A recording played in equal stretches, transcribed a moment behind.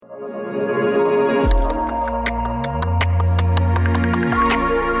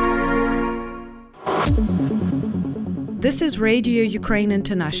This is Radio Ukraine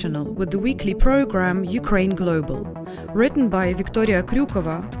International with the weekly program Ukraine Global, written by Viktoria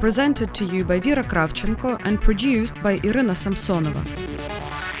Sheeran, presented to you by Vera Kravchenko and produced by Irina Samsonova.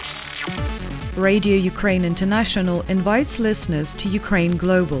 Radio Ukraine International invites listeners to Ukraine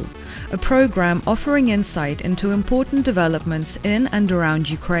Global, a program offering insight into important developments in and around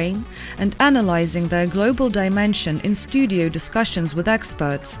Ukraine and analyzing their global dimension in studio discussions with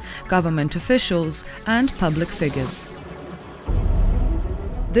experts, government officials, and public figures.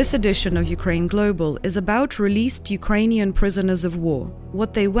 This edition of Ukraine Global is about released Ukrainian prisoners of war,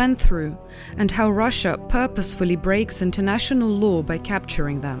 what they went through, and how Russia purposefully breaks international law by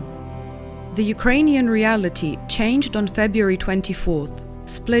capturing them. The Ukrainian reality changed on February 24th,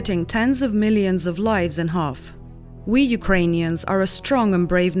 splitting tens of millions of lives in half. We Ukrainians are a strong and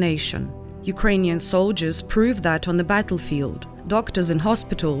brave nation. Ukrainian soldiers prove that on the battlefield, doctors in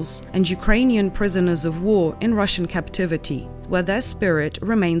hospitals, and Ukrainian prisoners of war in Russian captivity, where their spirit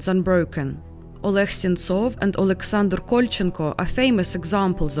remains unbroken. Oleg Sentsov and Alexander Kolchenko are famous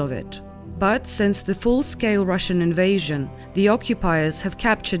examples of it. But since the full-scale Russian invasion, the occupiers have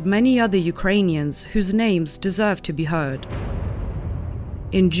captured many other Ukrainians whose names deserve to be heard.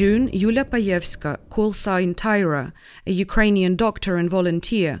 In June, Yulia Payevska, call sign Taira, a Ukrainian doctor and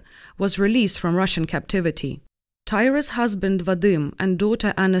volunteer, was released from Russian captivity. Taira's husband Vadim and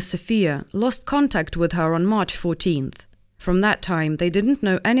daughter Anna Sofia lost contact with her on March 14th. From that time, they didn't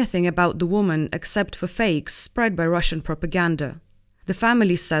know anything about the woman except for fakes spread by Russian propaganda. The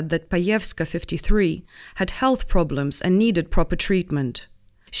family said that Payevska, 53, had health problems and needed proper treatment.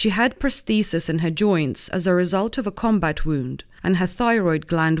 She had prosthesis in her joints as a result of a combat wound, and her thyroid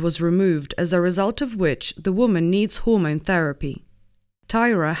gland was removed, as a result of which the woman needs hormone therapy.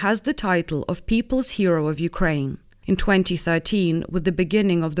 Taira has the title of People's Hero of Ukraine. In 2013, with the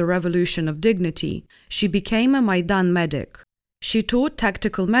beginning of the Revolution of Dignity, she became a Maidan medic. She taught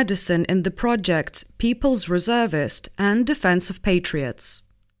tactical medicine in the projects People's Reservist and Defense of Patriots.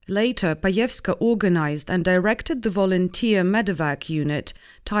 Later, Payevska organized and directed the volunteer medevac unit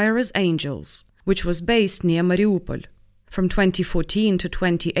Taira's Angels, which was based near Mariupol. From 2014 to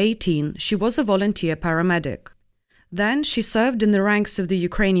 2018, she was a volunteer paramedic. Then she served in the ranks of the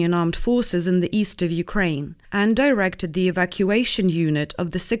Ukrainian armed forces in the east of Ukraine and directed the evacuation unit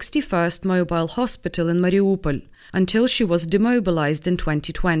of the 61st Mobile Hospital in Mariupol until she was demobilized in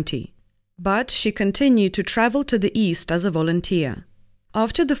 2020. But she continued to travel to the east as a volunteer.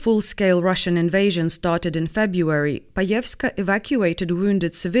 After the full-scale Russian invasion started in February, Payevska evacuated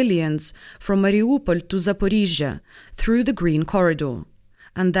wounded civilians from Mariupol to Zaporizhzhia through the Green Corridor.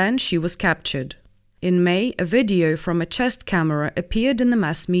 And then she was captured. In May, a video from a chest camera appeared in the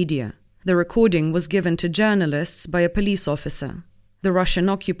mass media. The recording was given to journalists by a police officer. The Russian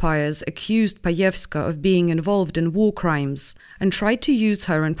occupiers accused Payevska of being involved in war crimes and tried to use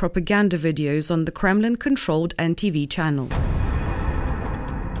her in propaganda videos on the Kremlin-controlled NTV channel.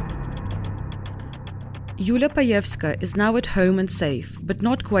 Yulia Payevska is now at home and safe, but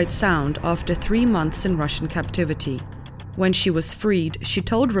not quite sound after 3 months in Russian captivity. When she was freed, she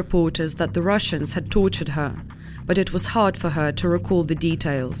told reporters that the Russians had tortured her, but it was hard for her to recall the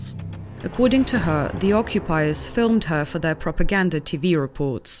details. According to her, the occupiers filmed her for their propaganda TV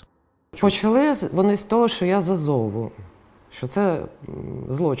reports. Почали вони з того, що я з Азову, що це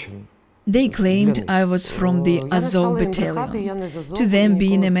злочин. They claimed I was from the Azov battalion. To them,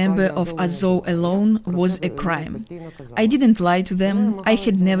 being a member of Azov alone was a crime. I didn't lie to them. I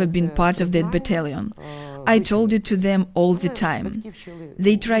had never been part of that battalion. I told it to them all the time.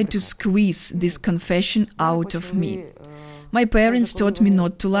 They tried to squeeze this confession out of me. My parents taught me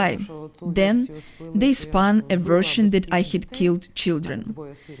not to lie. Then they spun a version that I had killed children.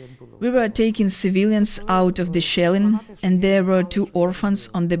 We were taking civilians out of the shelling, and there were 2 orphans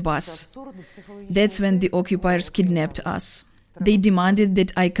on the bus. That's when the occupiers kidnapped us. They demanded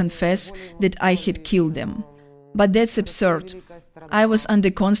that I confess that I had killed them. But that's absurd. I was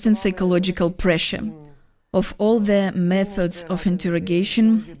under constant psychological pressure. Of all the methods of interrogation,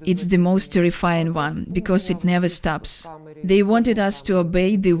 it's the most terrifying one, because it never stops. They wanted us to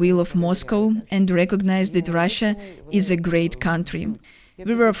obey the will of Moscow and recognize that Russia is a great country.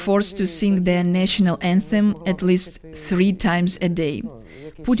 We were forced to sing their national anthem at least 3 times a day.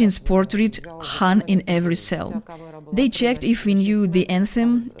 Putin's portrait hung in every cell. They checked if we knew the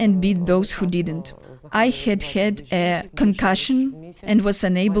anthem and beat those who didn't. I had had a concussion and was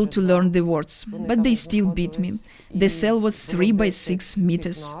unable to learn the words, but they still beat me. The cell was 3 by 6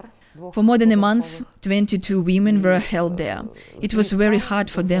 meters. For more than a month, 22 women were held there. It was very hard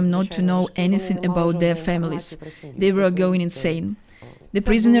for them not to know anything about their families. They were going insane. The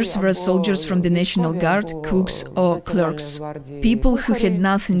prisoners were soldiers from the National Guard, cooks or clerks, people who had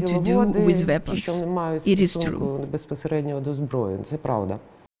nothing to do with weapons. It is true.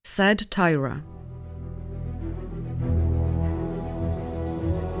 Said Taira.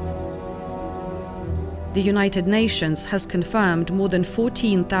 The United Nations has confirmed more than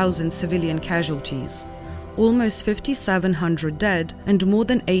 14,000 civilian casualties, almost 5,700 dead and more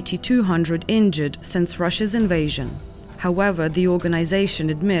than 8,200 injured since Russia's invasion. However, the organization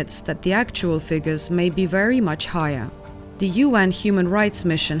admits that the actual figures may be very much higher. The UN Human Rights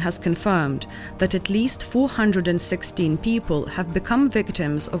Mission has confirmed that at least 416 people have become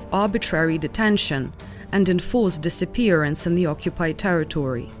victims of arbitrary detention and enforced disappearance in the occupied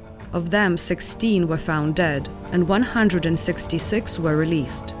territory. Of them, 16 were found dead and 166 were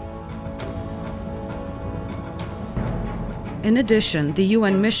released. In addition, the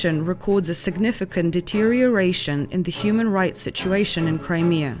UN mission records a significant deterioration in the human rights situation in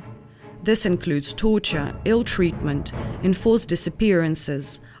Crimea. This includes torture, ill treatment, enforced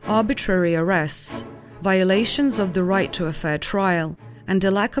disappearances, arbitrary arrests, violations of the right to a fair trial, and a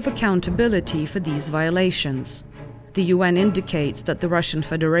lack of accountability for these violations. The UN indicates that the Russian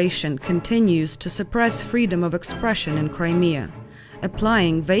Federation continues to suppress freedom of expression in Crimea,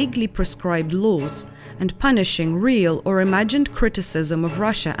 applying vaguely prescribed laws and punishing real or imagined criticism of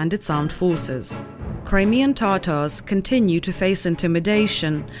Russia and its armed forces. Crimean Tatars continue to face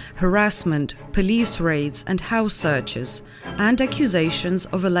intimidation, harassment, police raids and house searches, and accusations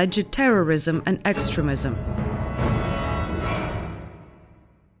of alleged terrorism and extremism.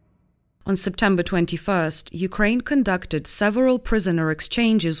 On September 21st, Ukraine conducted several prisoner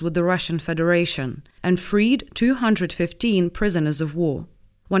exchanges with the Russian Federation and freed 215 prisoners of war.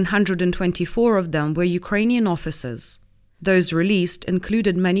 124 of them were Ukrainian officers. Those released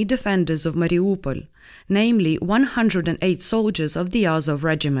included many defenders of Mariupol, namely 108 soldiers of the Azov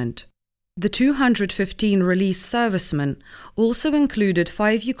regiment. The 215 released servicemen also included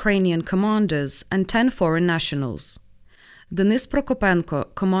 5 Ukrainian commanders and 10 foreign nationals. Denis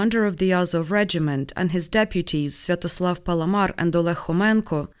Prokopenko, commander of the Azov regiment, and his deputies Sviatoslav Palamar and Oleg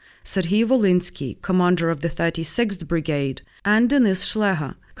Khomenko, Serhiy Volinsky, commander of the 36th Brigade, and Denis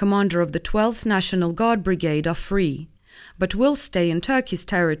Shlega, commander of the 12th National Guard Brigade, are free, but will stay in Turkey's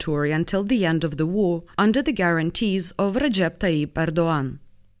territory until the end of the war under the guarantees of Recep Tayyip Erdogan.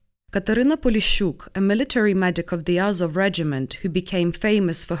 Katerina Polishchuk, a military medic of the Azov regiment who became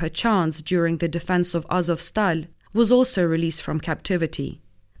famous for her chants during the defense of Azovstal, was also released from captivity.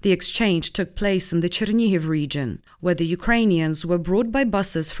 The exchange took place in the Chernihiv region, where the Ukrainians were brought by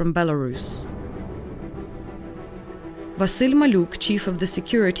buses from Belarus. Vasyl Maluk, chief of the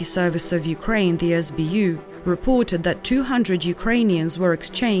Security Service of Ukraine, the SBU, reported that 200 Ukrainians were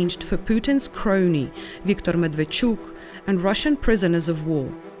exchanged for Putin's crony, Viktor Medvedchuk, and Russian prisoners of war,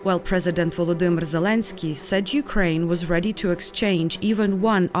 while President Volodymyr Zelensky said Ukraine was ready to exchange even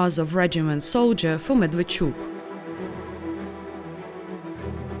one Azov regiment soldier for Medvedchuk.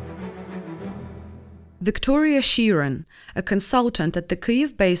 Viktoria Sheeran, a consultant at the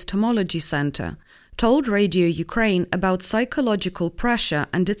Kyiv-based Tomalogy Center, told Radio Ukraine about psychological pressure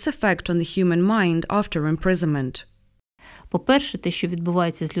and its effect on the human mind after imprisonment. По-перше, те, що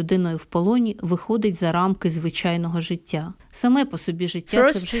відбувається з людиною в полоні, виходить за рамки звичайного життя. Саме по собі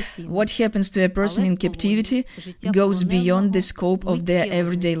життя – це вже цінно. First, what happens to a person in captivity goes beyond the scope of their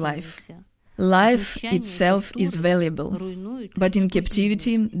everyday life. Life itself is valuable, but in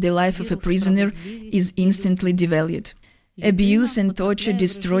captivity, the life of a prisoner is instantly devalued. Abuse and torture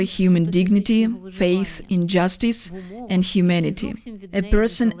destroy human dignity, faith in justice, and humanity. A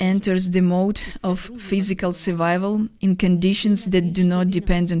person enters the mode of physical survival in conditions that do not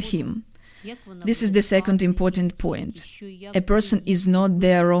depend on him. This is the second important point. A person is not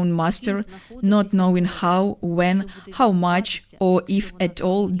their own master, not knowing how, when, how much, or if at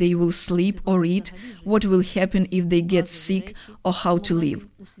all they will sleep or eat, what will happen if they get sick, or how to live.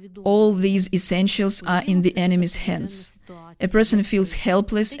 All these essentials are in the enemy's hands. A person feels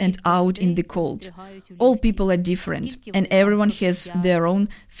helpless and out in the cold. All people are different, and everyone has their own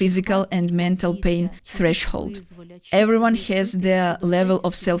physical and mental pain threshold. Everyone has their level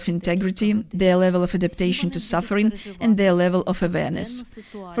of self-integrity, their level of adaptation to suffering, and their level of awareness.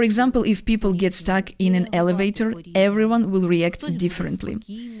 For example, if people get stuck in an elevator, everyone will react differently.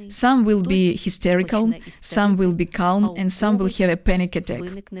 Some will be hysterical, some will be calm, and some will have a panic attack.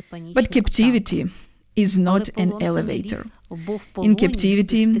 But captivity is not an elevator. In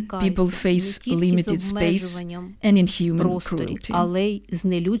captivity, people face limited space and inhuman cruelty.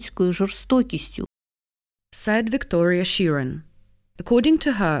 Said Viktoria Sheeran. According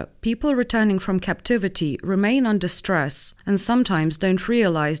to her, people returning from captivity remain under stress and sometimes don't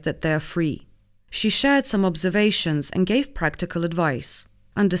realize that they are free. She shared some observations and gave practical advice.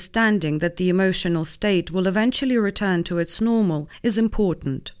 Understanding that the emotional state will eventually return to its normal is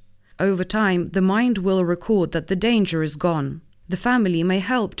important. Over time, the mind will record that the danger is gone. The family may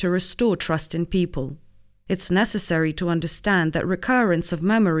help to restore trust in people. It's necessary to understand that recurrence of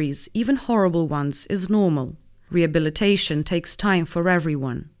memories, even horrible ones, is normal. Rehabilitation takes time for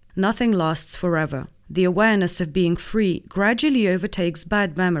everyone. Nothing lasts forever. The awareness of being free gradually overtakes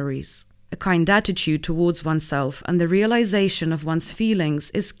bad memories. A kind attitude towards oneself and the realization of one's feelings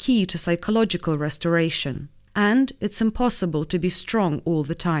is key to psychological restoration. And it's impossible to be strong all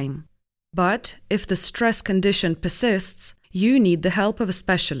the time. But if the stress condition persists, you need the help of a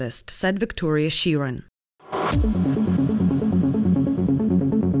specialist, said Viktoria Sheeran.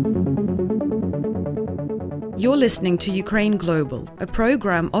 You're listening to Ukraine Global, a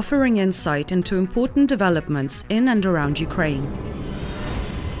program offering insight into important developments in and around Ukraine.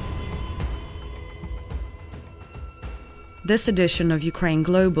 This edition of Ukraine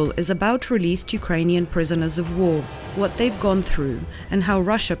Global is about released Ukrainian prisoners of war, what they've gone through, and how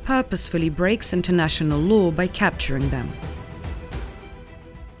Russia purposefully breaks international law by capturing them.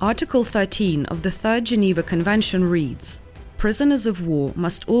 Article 13 of the Third Geneva Convention reads, "Prisoners of war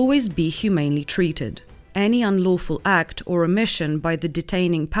must always be humanely treated. Any unlawful act or omission by the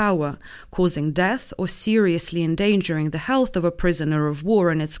detaining power causing death or seriously endangering the health of a prisoner of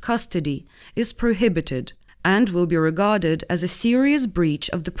war in its custody is prohibited and will be regarded as a serious breach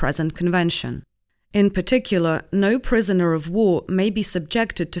of the present convention. In particular, no prisoner of war may be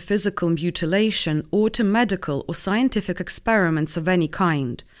subjected to physical mutilation or to medical or scientific experiments of any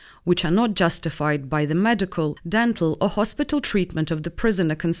kind, which are not justified by the medical, dental, or hospital treatment of the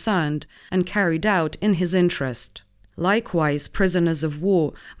prisoner concerned and carried out in his interest. Likewise, prisoners of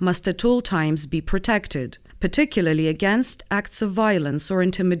war must at all times be protected, particularly against acts of violence or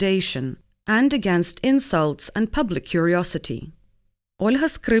intimidation, and against insults and public curiosity." Olga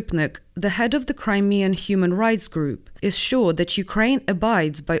Skrypnyk, the head of the Crimean human rights group, is sure that Ukraine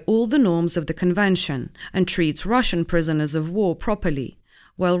abides by all the norms of the convention and treats Russian prisoners of war properly,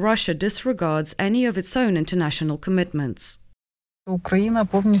 while Russia disregards any of its own international commitments.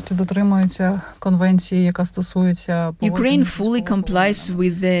 Ukraine fully complies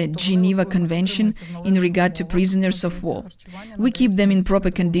with the Geneva Convention in regard to prisoners of war. We keep them in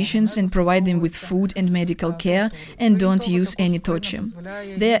proper conditions and provide them with food and medical care and don't use any torture.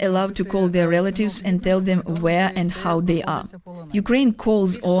 They are allowed to call their relatives and tell them where and how they are. Ukraine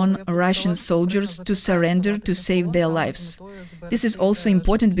calls on Russian soldiers to surrender to save their lives. This is also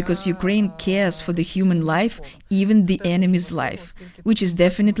important because Ukraine cares for the human life, even the enemy's life, which is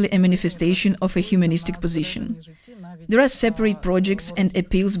definitely a manifestation of a humanistic position. There are separate projects and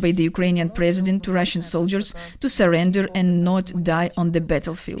appeals by the Ukrainian president to Russian soldiers to surrender and not die on the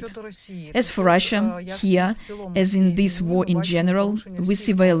battlefield. As for Russia, here, as in this war in general, we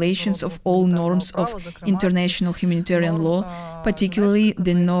see violations of all norms of international humanitarian law, particularly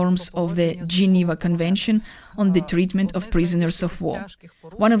the norms of the Geneva Convention on the treatment of prisoners of war.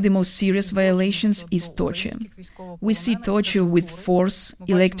 One of the most serious violations is torture. We see torture with force,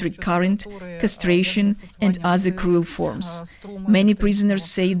 electric current, castration, and other cruel forms. Many prisoners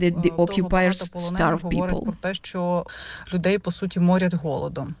say that the occupiers starve people.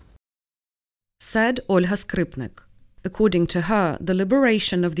 Said Olga Skrypnyk. According to her, the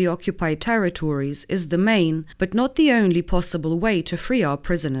liberation of the occupied territories is the main, but not the only possible way to free our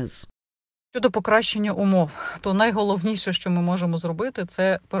prisoners. In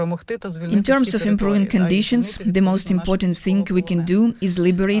terms of improving conditions, the most important thing we can do is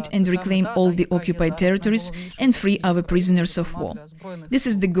liberate and reclaim all the occupied territories and free our prisoners of war. This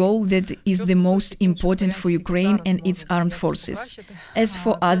is the goal that is the most important for Ukraine and its armed forces. As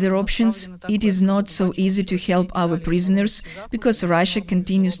for other options, it is not so easy to help our prisoners because Russia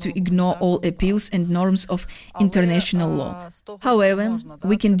continues to ignore all appeals and norms of international law. However,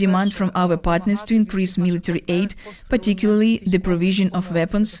 we can demand from our partners to increase military aid, particularly the provision of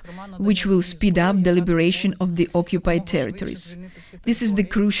weapons, which will speed up the liberation of the occupied territories. This is the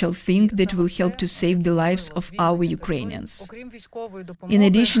crucial thing that will help to save the lives of our Ukrainians. In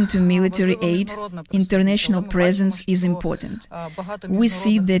addition to military aid, international presence is important. We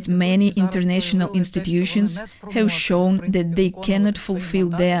see that many international institutions have shown that they cannot fulfill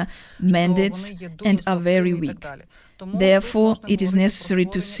their mandates and are very weak. Therefore, it is necessary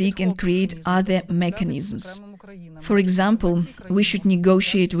to seek and create other mechanisms. For example, we should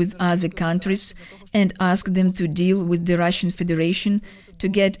negotiate with other countries and ask them to deal with the Russian Federation to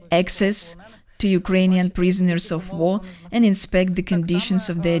get access to Ukrainian prisoners of war and inspect the conditions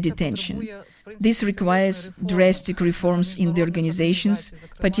of their detention. This requires drastic reforms in the organizations,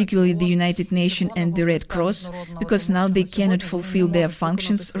 particularly the United Nations and the Red Cross, because now they cannot fulfill their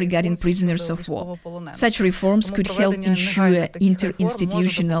functions regarding prisoners of war. Such reforms could help ensure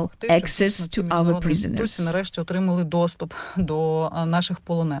interinstitutional access to our prisoners.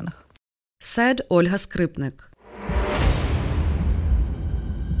 Said Olga Skrypnyk.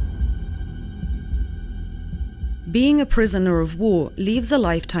 Being a prisoner of war leaves a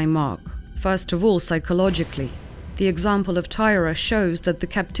lifetime mark. First of all, psychologically. The example of Taira shows that the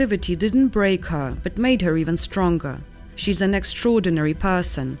captivity didn't break her, but made her even stronger. She's an extraordinary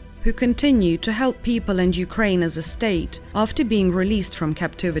person who continued to help people and Ukraine as a state after being released from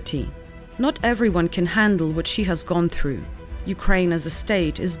captivity. Not everyone can handle what she has gone through. Ukraine as a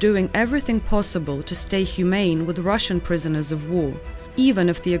state is doing everything possible to stay humane with Russian prisoners of war, even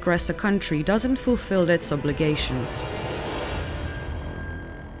if the aggressor country doesn't fulfill its obligations.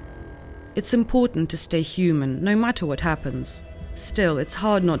 It's important to stay human, no matter what happens. Still, it's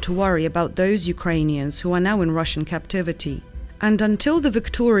hard not to worry about those Ukrainians who are now in Russian captivity. And until the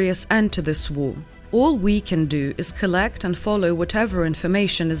victorious end to this war, all we can do is collect and follow whatever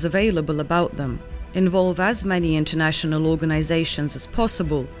information is available about them, involve as many international organizations as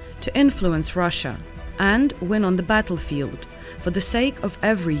possible to influence Russia, and win on the battlefield for the sake of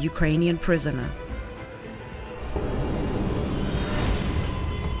every Ukrainian prisoner.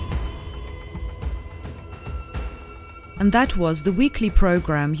 And that was the weekly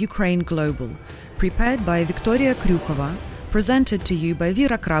program Ukraine Global, prepared by Viktoria Krykova, presented to you by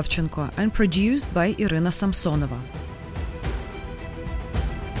Vera Kravchenko and produced by Irina Samsonova.